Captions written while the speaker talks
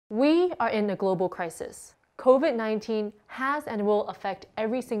We are in a global crisis. COVID-19 has and will affect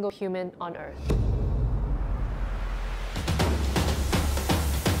every single human on Earth.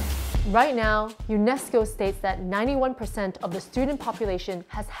 Right now, UNESCO states that 91% of the student population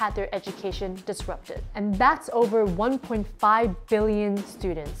has had their education disrupted. And that's over 1.5 billion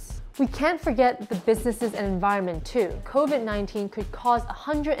students. We can't forget the businesses and environment too. COVID-19 could cause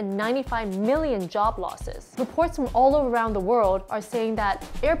 195 million job losses. Reports from all around the world are saying that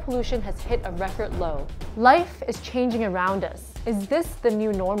air pollution has hit a record low. Life is changing around us. Is this the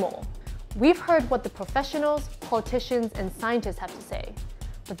new normal? We've heard what the professionals, politicians, and scientists have to say.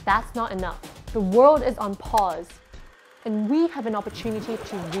 But that's not enough. The world is on pause, and we have an opportunity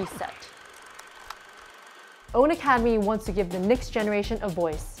to reset. Own Academy wants to give the next generation a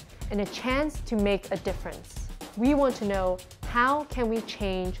voice and a chance to make a difference. We want to know, how can we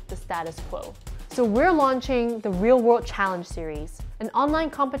change the status quo? So we're launching the Real World Challenge series, an online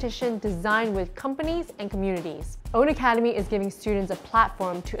competition designed with companies and communities. Own Academy is giving students a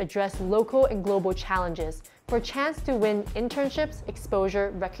platform to address local and global challenges for a chance to win internships,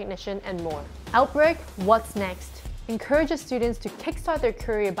 exposure, recognition, and more. Outbreak, what's next? Encourages students to kickstart their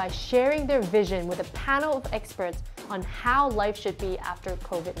career by sharing their vision with a panel of experts on how life should be after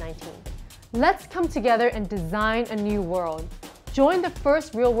COVID-19. Let's come together and design a new world. Join the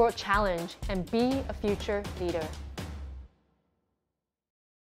first Real World Challenge and be a future leader.